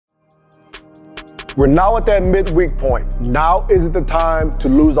We're now at that midweek point. Now isn't the time to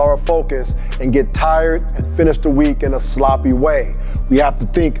lose our focus and get tired and finish the week in a sloppy way. We have to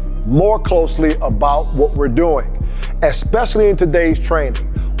think more closely about what we're doing, especially in today's training.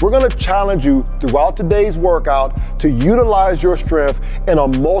 We're going to challenge you throughout today's workout to utilize your strength in a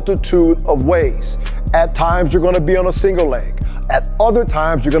multitude of ways. At times, you're going to be on a single leg. At other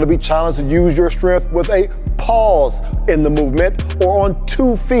times, you're going to be challenged to use your strength with a pause in the movement or on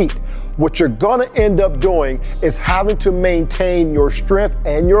 2 feet. What you're going to end up doing is having to maintain your strength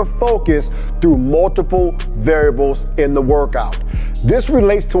and your focus through multiple variables in the workout. This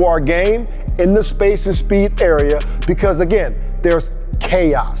relates to our game in the space and speed area because, again, there's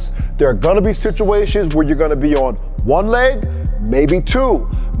chaos. There are going to be situations where you're going to be on 1 leg, maybe 2.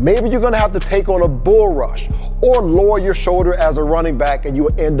 Maybe you're going to have to take on a bull rush or lower your shoulder as a running back and you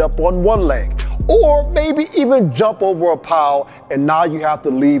will end up on 1 leg. Or maybe even jump over a pile and now you have to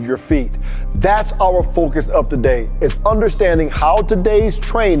leave your feet. That's our focus of today, is understanding how today's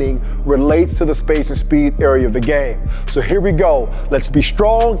training relates to the space and speed area of the game. So here we go. Let's be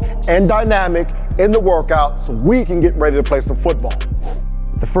strong and dynamic in the workout so we can get ready to play some football.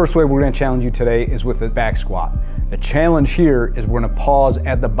 The first way we're going to challenge you today is with the back squat. The challenge here is we're going to pause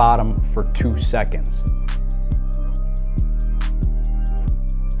at the bottom for 2 seconds.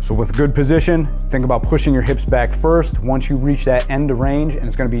 So with good position, think about pushing your hips back first. Once you reach that end of range, and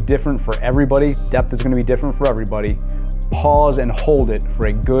it's going to be different for everybody, depth is going to be different for everybody, pause and hold it for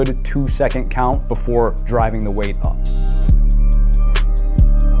a good 2-second count before driving the weight up.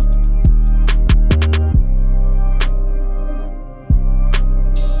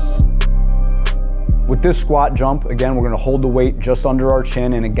 With this squat jump, again, we're going to hold the weight just under our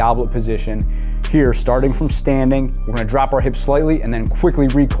chin in a goblet position. Here, starting from standing, we're going to drop our hips slightly and then quickly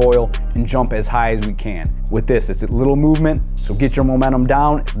recoil and jump as high as we can. With this, it's a little movement, so get your momentum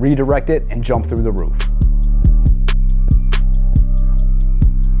down, redirect it, and jump through the roof.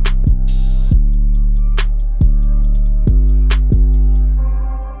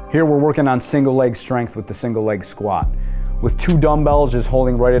 Here we're working on single leg strength with the single leg squat. With 2 dumbbells just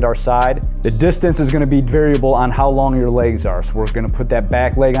holding right at our side. The distance is going to be variable on how long your legs are. So we're going to put that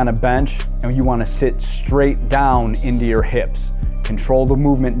back leg on a bench and you want to sit straight down into your hips. Control the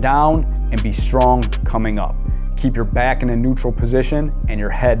movement down and be strong coming up. Keep your back in a neutral position and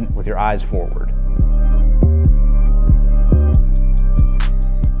your head with your eyes forward.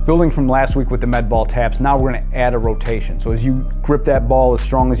 Building from last week with the med ball taps, now we're going to add a rotation. So as you grip that ball as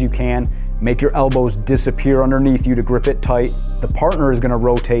strong as you can, make your elbows disappear underneath you to grip it tight. The partner is going to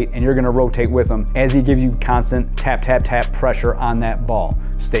rotate and you're going to rotate with him as he gives you constant tap, tap, tap pressure on that ball.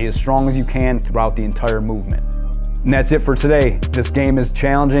 Stay as strong as you can throughout the entire movement. And that's it for today. This game is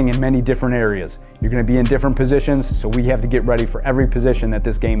challenging in many different areas. You're going to be in different positions, so we have to get ready for every position that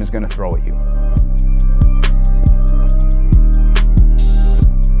this game is going to throw at you.